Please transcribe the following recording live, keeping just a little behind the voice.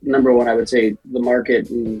number one, I would say the market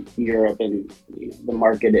in Europe and the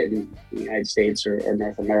market in the United States or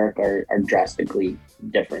North America are drastically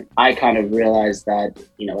different. I kind of realized that,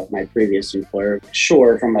 with my previous employer,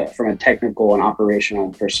 sure, from a technical and operational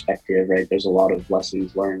perspective, right, there's a lot of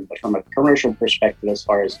lessons learned, but from a commercial perspective, as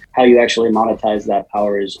far as how you actually monetize that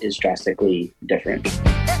power is drastically different.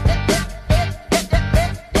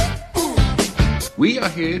 We are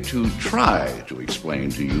here to try to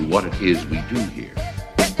explain to you what it is we do here.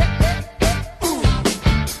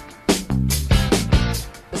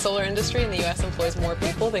 The solar industry in the U.S. employs more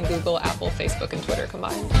people than Google, Apple, Facebook, and Twitter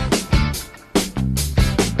combined.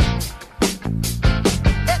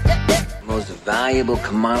 The most valuable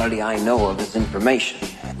commodity I know of is information.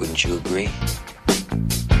 Wouldn't you agree?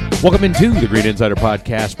 Welcome into the Green Insider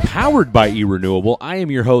Podcast, powered by eRenewable. I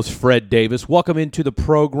am your host, Fred Davis. Welcome into the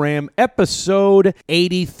program, episode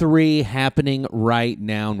 83, happening right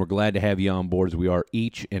now, and we're glad to have you on board as we are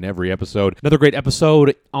each and every episode. Another great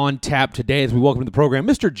episode on tap today as we welcome to the program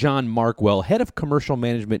Mr. John Markwell, Head of Commercial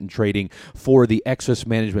Management and Trading for the Exus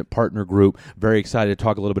Management Partner Group. Very excited to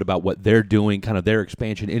talk a little bit about what they're doing, kind of their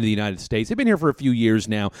expansion into the United States. They've been here for a few years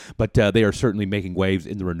now, but they are certainly making waves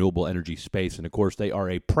in the renewable energy space, and of course, they are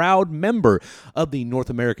a proud member of the North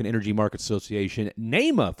American Energy Market Association,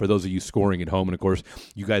 NAMA, for those of you scoring at home. And of course,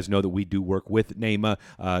 you guys know that we do work with NAMA.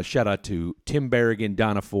 Shout out to Tim Berrigan,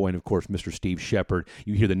 Donna Foy, and of course, Mr. Steve Shepard.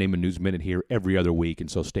 You hear the NAMA News Minute here every other week,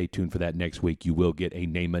 and so stay tuned for that next week. You will get a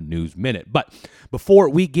NAMA News Minute. But before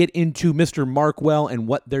we get into Mr. Markwell and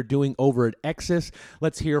what they're doing over at Exus,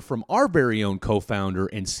 let's hear from our very own co-founder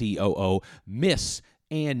and COO, Miss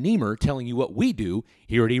Ann Niemer, telling you what we do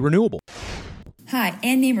here at eRenewable. Hi,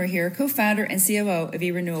 Ann Niemer here, co-founder and COO of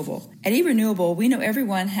eRenewable. At eRenewable, we know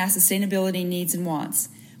everyone has sustainability needs and wants.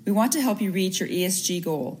 We want to help you reach your ESG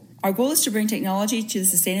goal. Our goal is to bring technology to the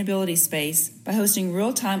sustainability space by hosting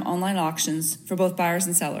real-time online auctions for both buyers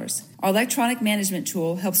and sellers. Our electronic management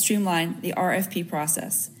tool helps streamline the RFP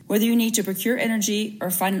process. Whether you need to procure energy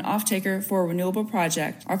or find an off-taker for a renewable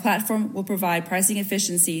project, our platform will provide pricing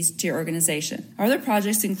efficiencies to your organization. Our other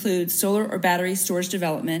projects include solar or battery storage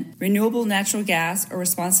development, renewable natural gas or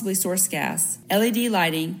responsibly sourced gas, LED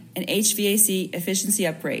lighting, and HVAC efficiency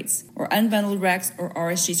upgrades, or unbundled RECs or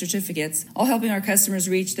RSG certificates, all helping our customers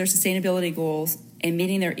reach their sustainability goals and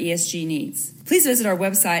meeting their ESG needs. Please visit our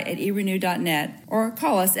website at erenew.net or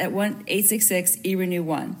call us at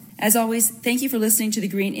 1-866-ERENEW1. As always, thank you for listening to The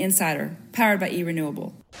Green Insider, powered by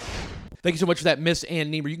eRenewable. Thank you so much for that, Miss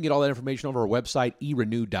Ann Niemer. You can get all that information over our website,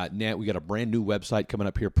 erenew.net. We got a brand new website coming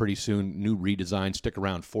up here pretty soon, new redesign. Stick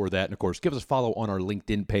around for that. And, of course, give us a follow on our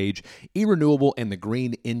LinkedIn page, eRenewable and the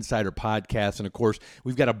Green Insider Podcast. And, of course,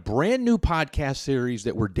 we've got a brand new podcast series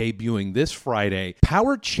that we're debuting this Friday,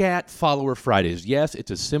 Power Chat Follower Fridays. Yes,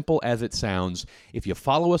 it's as simple as it sounds. If you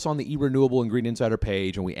follow us on the eRenewable and Green Insider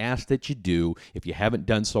page, and we ask that you do, if you haven't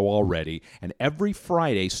done so already, and every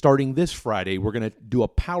Friday, starting this Friday, we're going to do a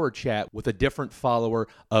Power Chat with a different follower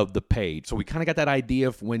of the page. So we kind of got that idea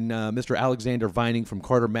of when Mr. Alexander Vining from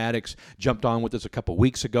Carter Maddox jumped on with us a couple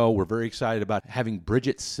weeks ago. We're very excited about having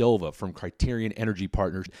Bridget Silva from Criterion Energy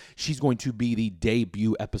Partners. She's going to be the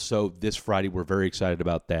debut episode this Friday. We're very excited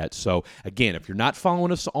about that. So again, if you're not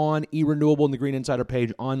following us on eRenewable and the Green Insider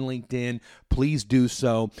page on LinkedIn, please do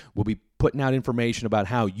so. We'll be putting out information about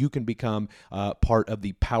how you can become part of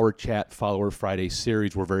the Power Chat Follower Friday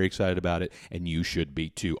series. We're very excited about it, and you should be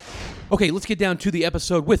too. Okay, let's get down to the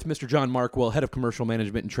episode with Mr. John Markwell, Head of Commercial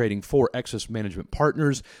Management and Trading for Exus Management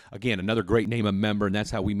Partners. Again, another great NAMA member, and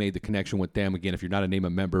that's how we made the connection with them. Again, if you're not a NAMA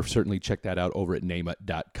member, certainly check that out over at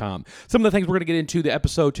NAMA.com. Some of the things we're going to get into the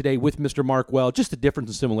episode today with Mr. Markwell, just the difference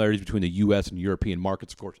and similarities between the U.S. and European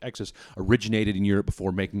markets. Of course, Exus originated in Europe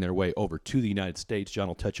before making their way over to the United States. John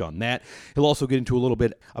will touch on that. He'll also get into a little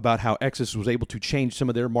bit about how Exus was able to change some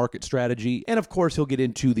of their market strategy. And of course, he'll get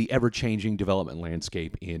into the ever-changing development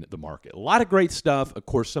landscape in the market. A lot of great stuff. Of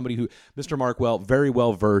course, somebody who, Mr. Markwell, very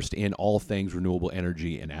well versed in all things renewable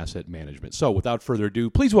energy and asset management. So without further ado,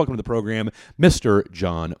 please welcome to the program, Mr.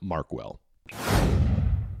 John Markwell.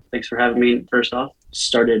 Thanks for having me. First off,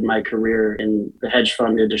 started my career in the hedge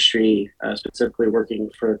fund industry, specifically working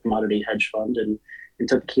for a commodity hedge fund, and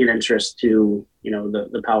took a keen interest to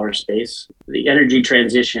the power space. The energy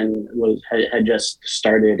transition had just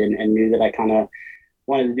started, and knew that I kind of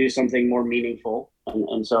wanted to do something more meaningful,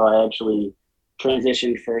 and so I actually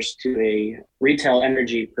transitioned first to a retail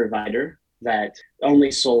energy provider that only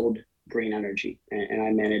sold green energy, and I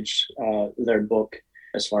managed their book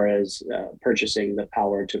as far as purchasing the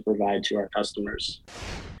power to provide to our customers.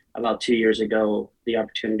 about 2 years ago, the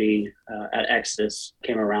opportunity at Exus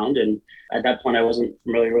came around. And at that point, I wasn't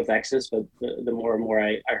familiar with Exus, but the more and more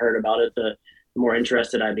I heard about it, the more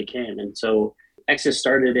interested I became. And so Exus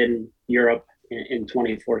started in Europe in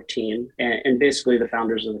 2014. And basically, the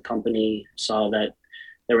founders of the company saw that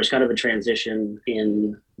there was kind of a transition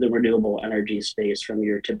in the renewable energy space from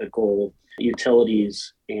your typical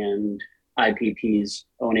utilities and IPPs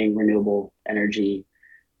owning renewable energy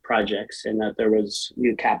projects, and that there was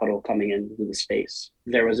new capital coming into the space.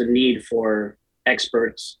 There was a need for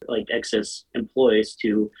experts like Exus employees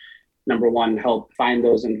to, number one, help find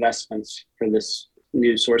those investments for this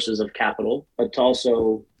new sources of capital, but to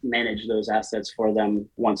also manage those assets for them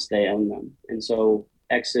once they own them. And so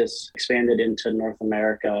Exus expanded into North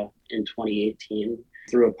America in 2018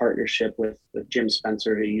 through a partnership with Jim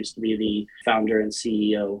Spencer, who used to be the founder and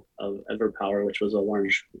CEO of EverPower, which was a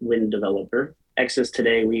large wind developer. Exus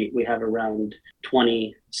today, we have around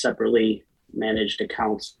 20 separately managed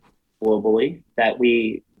accounts globally that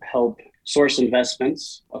we help source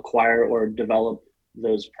investments, acquire or develop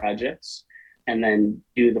those projects, and then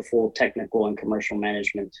do the full technical and commercial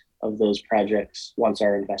management of those projects once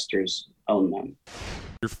our investors own them.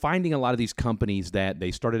 You're finding a lot of these companies that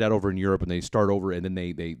they started out over in Europe and they start over and then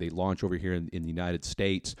they launch over here in the United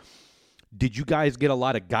States. Did you guys get a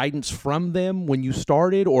lot of guidance from them when you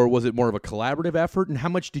started, or was it more of a collaborative effort? And how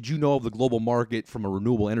much did you know of the global market from a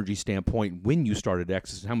renewable energy standpoint when you started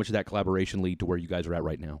Exus? And how much did that collaboration lead to where you guys are at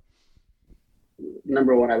right now?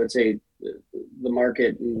 Number one, I would say the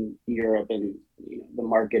market in Europe and the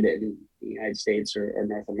market in the United States or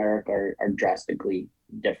North America are drastically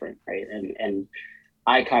different, right? And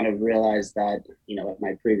I kind of realized that, at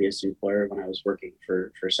my previous employer when I was working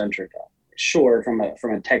for Centrica. Sure, from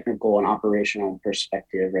a technical and operational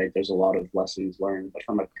perspective, right, there's a lot of lessons learned, but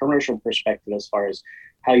from a commercial perspective, as far as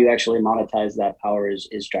how you actually monetize that power is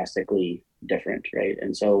drastically different, right?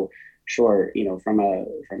 And so, sure, from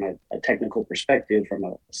a technical perspective, from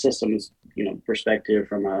a systems, perspective,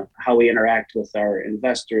 from how we interact with our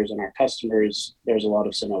investors and our customers, there's a lot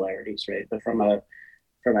of similarities, right? But from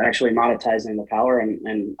actually monetizing the power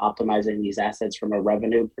and optimizing these assets from a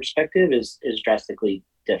revenue perspective is drastically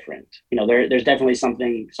different. There's definitely some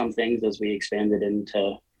things as we expanded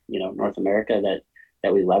into, North America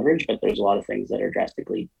that we leverage, but there's a lot of things that are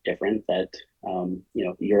drastically different that,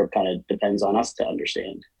 Europe kind of depends on us to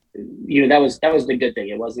understand. That was the good thing.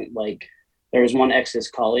 It wasn't like there was one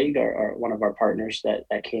Exus colleague or one of our partners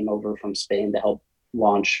that came over from Spain to help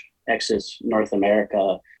launch Exus North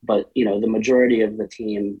America, but the majority of the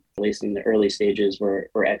team, at least in the early stages, were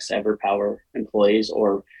ex-EverPower employees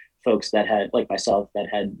or folks that had, like myself, that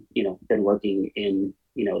had been working in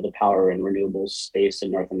the power and renewables space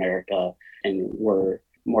in North America and were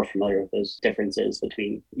more familiar with those differences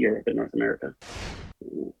between Europe and North America.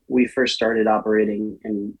 We first started operating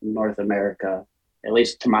in North America, at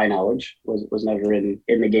least to my knowledge, was never in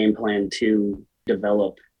the game plan to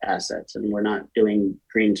develop assets, and we're not doing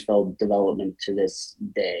greenfield development to this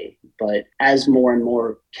day. But as more and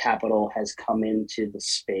more capital has come into the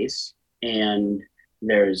space and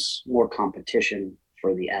there's more competition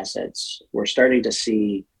for the assets, we're starting to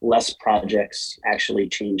see less projects actually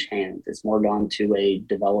change hands. It's more gone to a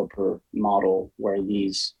developer model where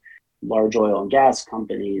these large oil and gas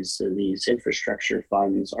companies, these infrastructure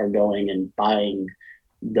funds are going and buying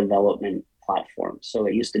development platforms. So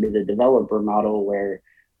it used to be the developer model where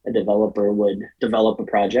a developer would develop a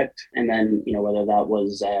project, and then, whether that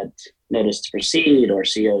was at notice to proceed or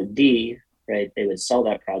COD, right, they would sell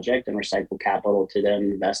that project and recycle capital to then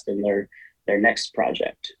invest in their next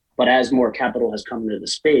project. But as more capital has come into the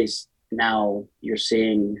space, now you're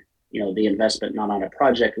seeing, the investment not on a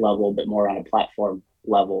project level, but more on a platform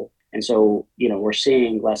level. And so, we're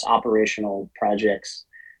seeing less operational projects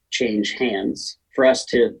change hands. For us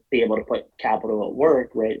to be able to put capital at work,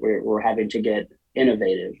 right, we're having to get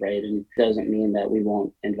innovative, right? And it doesn't mean that we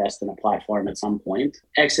won't invest in a platform at some point.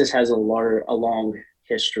 Exus has a long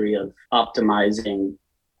history of optimizing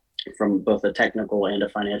from both a technical and a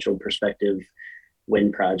financial perspective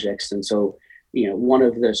wind projects. And so, one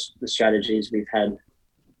of the strategies we've had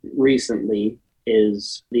recently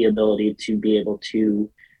is the ability to be able to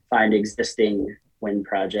find existing wind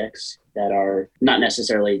projects that are not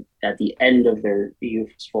necessarily at the end of their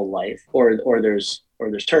useful life, or there's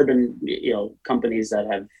turbine, companies that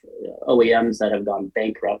have OEMs that have gone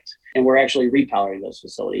bankrupt, and we're actually repowering those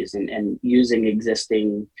facilities and using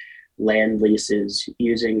existing land leases,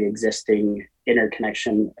 using existing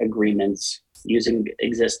interconnection agreements, using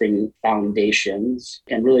existing foundations,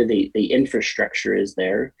 and really the infrastructure is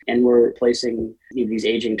there. And we're replacing these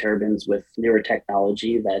aging turbines with newer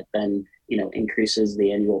technology that then increases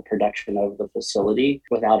the annual production of the facility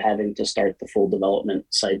without having to start the full development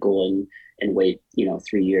cycle and wait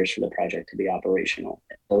 3 years for the project to be operational.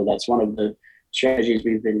 So that's one of the strategies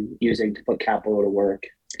we've been using to put capital to work.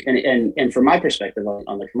 And from my perspective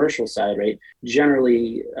on the commercial side, right,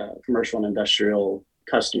 generally commercial and industrial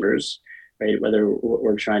customers, right, whether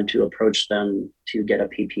we're trying to approach them to get a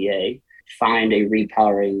PPA, find a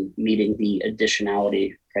repowering meeting the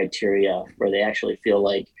additionality criteria where they actually feel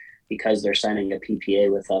like because they're signing a PPA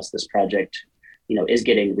with us, this project is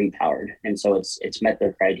getting repowered. And so it's met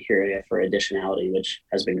their criteria for additionality, which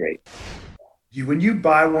has been great. When you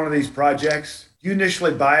buy one of these projects, you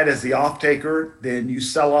initially buy it as the off-taker, then you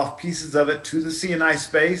sell off pieces of it to the C&I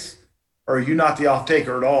space, or are you not the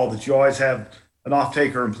off-taker at all, that you always have an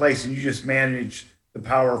off-taker in place and you just manage the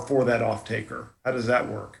power for that off-taker? How does that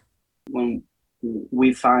work? When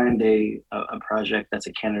we find a project that's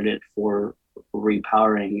a candidate for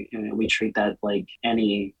repowering, we treat that like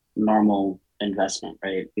any normal investment,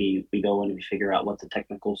 right? We go in and we figure out what the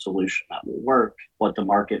technical solution that will work, what the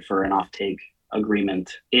market for an offtake agreement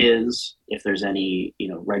is, if there's any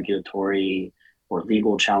regulatory or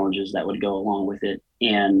legal challenges that would go along with it,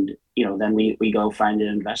 and then we go find an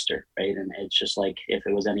investor, right? And it's just like if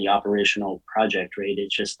it was any operational project, right?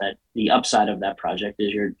 It's just that the upside of that project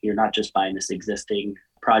is you're not just buying this existing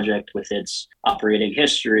project with its operating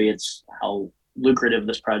history, it's how lucrative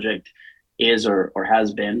this project is or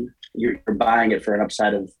has been. You're buying it for an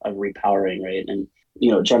upside of repowering, right? And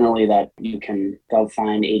generally that you can go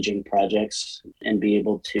find aging projects and be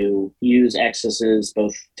able to use Exus's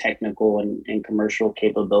both technical and commercial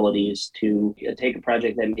capabilities to take a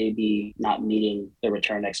project that may be not meeting the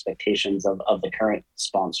return expectations of the current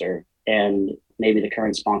sponsor. And maybe the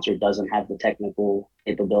current sponsor doesn't have the technical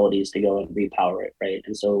capabilities to go and repower it, right?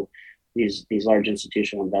 And so these large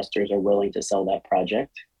institutional investors are willing to sell that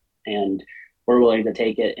project, and we're willing to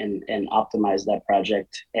take it and optimize that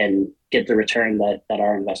project and get the return that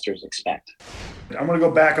our investors expect. I'm going to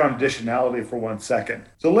go back on additionality for 1 second.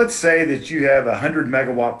 So let's say that you have a 100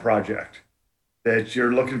 megawatt project that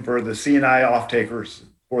you're looking for the C&I off-takers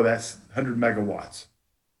for that 100 megawatts.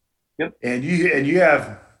 Yep. And you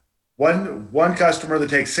have one customer that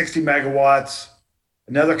takes 60 megawatts,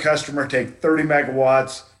 another customer take 30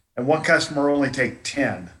 megawatts, and one customer only take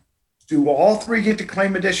 10. Do all three get to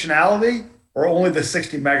claim additionality, or only the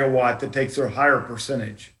 60 megawatt that takes a higher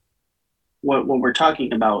percentage? When we're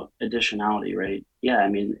talking about additionality, right? Yeah, I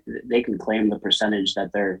mean, they can claim the percentage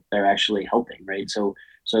that they're actually helping, right? So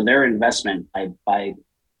their investment by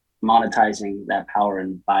monetizing that power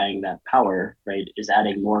and buying that power, right, is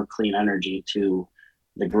adding more clean energy to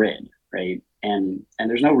the grid, right? And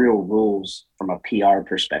there's no real rules from a PR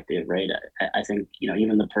perspective, right? I think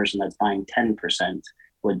even the person that's buying 10%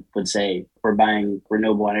 would say we're buying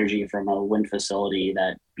renewable energy from a wind facility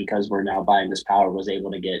that, because we're now buying this power, was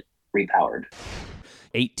able to get repowered.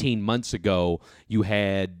 18 months ago, you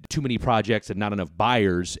had too many projects and not enough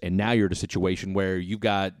buyers, and now you're in a situation where you've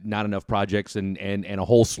got not enough projects and a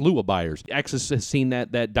whole slew of buyers. Exus has seen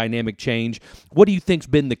that dynamic change. What do you think's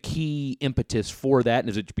been the key impetus for that? And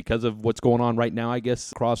is it because of what's going on right now, I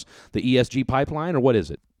guess, across the ESG pipeline, or what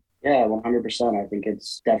is it? Yeah, 100%. I think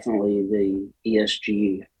it's definitely the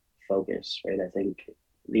ESG focus, right? I think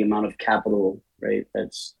the amount of capital, right,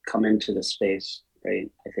 that's come into the space,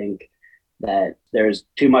 right? I think that there's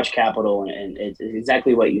too much capital, and it's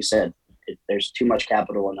exactly what you said. There's too much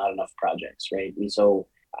capital and not enough projects, right? And so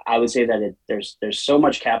I would say that there's so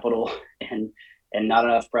much capital and not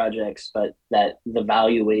enough projects, but that the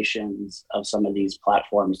valuations of some of these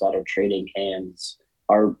platforms that are trading hands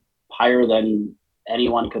are higher than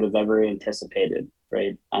anyone could have ever anticipated,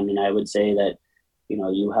 right? I mean, I would say that,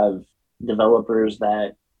 you have developers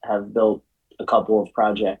that have built a couple of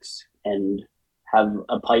projects and have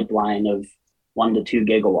a pipeline of 1 to 2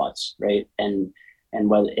 gigawatts, right? And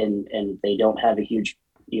they don't have a huge,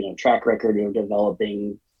 track record of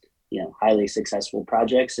developing, highly successful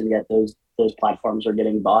projects, and yet those platforms are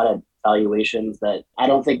getting bought at valuations that I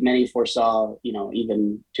don't think many foresaw,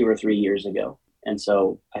 even 2 or 3 years ago. And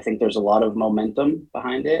so I think there's a lot of momentum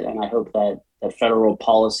behind it. And I hope that federal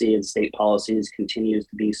policy and state policies continues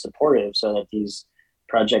to be supportive so that these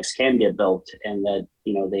projects can get built, and that,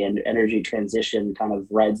 the energy transition kind of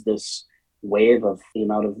rides this wave of the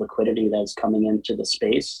amount of liquidity that's coming into the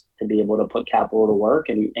space to be able to put capital to work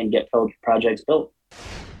and get projects built.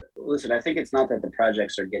 Listen, I think it's not that the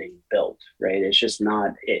projects are getting built, right? It's just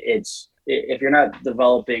not, if you're not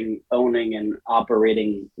developing, owning, and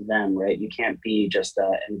operating them, right, you can't be just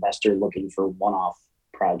an investor looking for one-off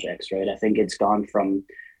projects, right? I think it's gone from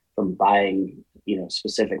buying,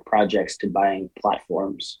 specific projects to buying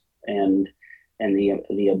platforms. and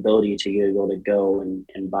the ability to be able to go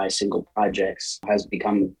and buy single projects has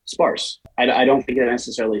become sparse. I don't think it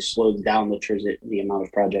necessarily slows down the amount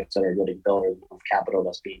of projects that are getting built or the amount of capital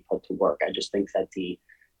that's being put to work. I just think that the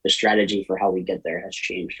strategy for how we get there has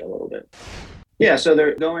changed a little bit. Yeah, so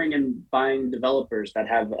they're going and buying developers that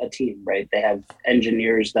have a team, right? They have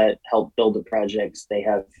engineers that help build the projects. They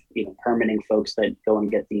have, permitting folks that go and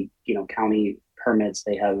get the, county permits.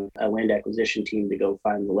 They have a land acquisition team to go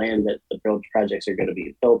find the land that the projects are going to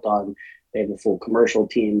be built on. They have a full commercial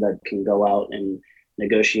team that can go out and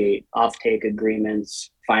negotiate offtake agreements,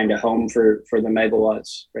 find a home for the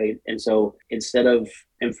megawatts, right? And so instead of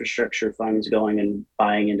infrastructure funds going and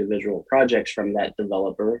buying individual projects from that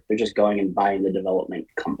developer, they're just going and buying the development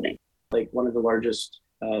company. Like one of the largest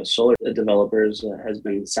solar developers has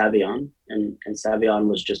been Savion, and Savion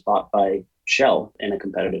was just bought by Shell in a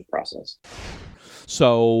competitive process.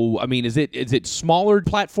 So, I mean, is it smaller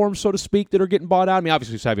platforms, so to speak, that are getting bought out? I mean,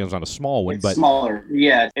 obviously, Savion's not a small one, but smaller.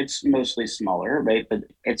 Yeah, it's mostly smaller, right? But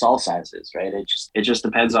it's all sizes, right? It just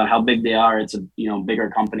depends on how big they are. It's a bigger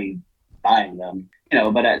company buying them,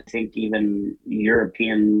 But I think even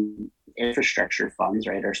European infrastructure funds,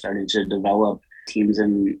 right, are starting to develop teams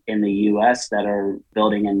in the U.S. that are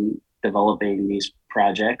building and developing these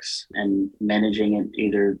projects and managing it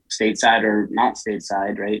either stateside or not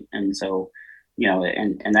stateside, right? And so.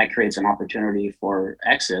 And that creates an opportunity for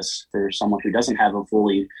Exus, for someone who doesn't have a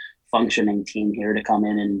fully functioning team here, to come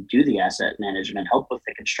in and do the asset management, help with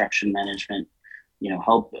the construction management,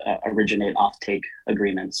 help originate offtake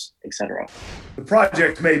agreements, et cetera. The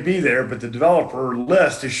project may be there, but the developer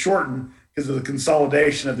list is shortened because of the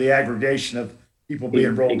consolidation of the aggregation of people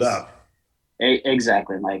being rolled up.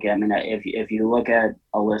 Exactly, Mike. I mean, if you look at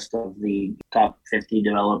a list of the top 50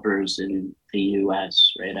 developers in the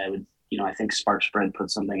U.S., right, I think Spark Spread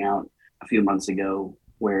put something out a few months ago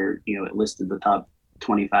where, it listed the top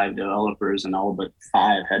 25 developers and all but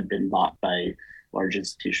 5 had been bought by large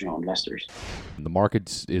institutional investors. The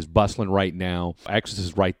market is bustling right now. Exus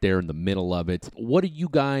is right there in the middle of it. What are you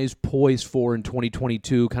guys poised for in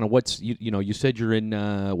 2022? Kind of what's, you said you're in,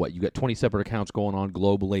 you got 20 separate accounts going on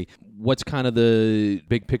globally. What's kind of the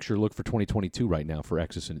big picture look for 2022 right now for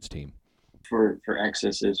Exus and its team? For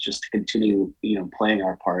Exus is just to continue, playing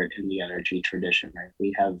our part in the energy tradition, right?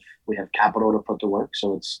 We have capital to put to work,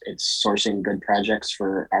 so it's sourcing good projects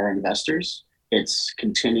for our investors. It's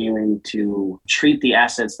continuing to treat the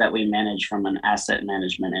assets that we manage from an asset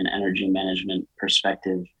management and energy management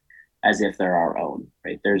perspective as if they're our own,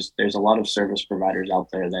 right? There's a lot of service providers out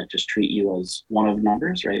there that just treat you as one of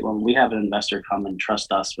numbers, right? When we have an investor come and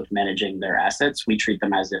trust us with managing their assets, we treat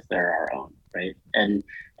them as if they're our own, right? And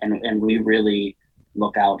we really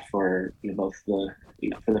look out for both for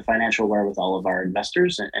the financial wherewithal of our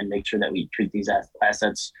investors and make sure that we treat these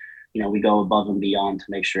assets. We go above and beyond to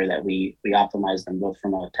make sure that we optimize them both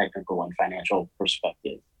from a technical and financial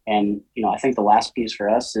perspective. And, I think the last piece for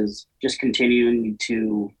us is just continuing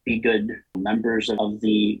to be good members of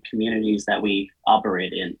the communities that we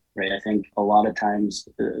operate in, right? I think a lot of times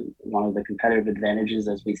one of the competitive advantages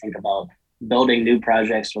as we think about building new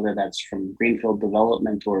projects, whether that's from greenfield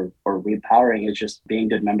development or repowering, is just being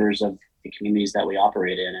good members of the communities that we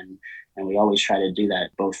operate in. And we always try to do that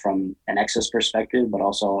both from an Exus perspective, but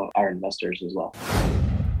also our investors as well.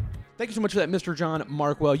 Thank you so much for that, Mr. John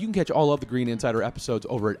Markwell. You can catch all of the Green Insider episodes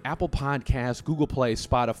over at Apple Podcasts, Google Play,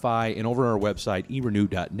 Spotify, and over on our website,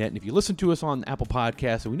 erenew.net. And if you listen to us on Apple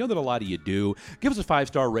Podcasts, and we know that a lot of you do, give us a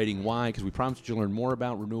 5-star rating. Why? Because we promise you learn more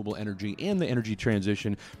about renewable energy and the energy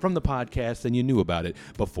transition from the podcast than you knew about it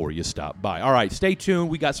before you stopped by. All right, stay tuned.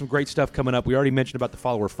 We got some great stuff coming up. We already mentioned about the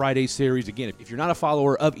Follower Friday series. Again, if you're not a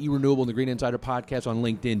follower of eRenewable and the Green Insider podcast on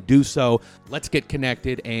LinkedIn, do so. Let's get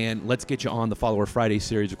connected, and let's get you on the Follower Friday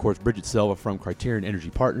series. Of course, Bridget Silva from Criterion Energy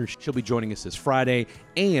Partners. She'll be joining us this Friday.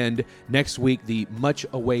 And next week, the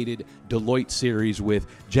much-awaited Deloitte series with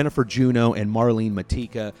Jennifer Juneau and Marlene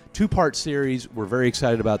Matika. 2-part series. We're very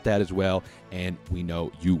excited about that as well, and we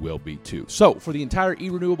know you will be too. So for the entire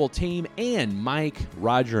eRenewable team and Mike,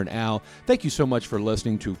 Roger, and Al, thank you so much for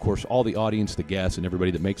listening to, of course, all the audience, the guests, and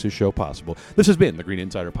everybody that makes this show possible. This has been the Green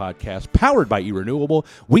Insider Podcast, powered by eRenewable.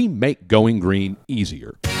 We make going green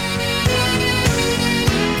easier.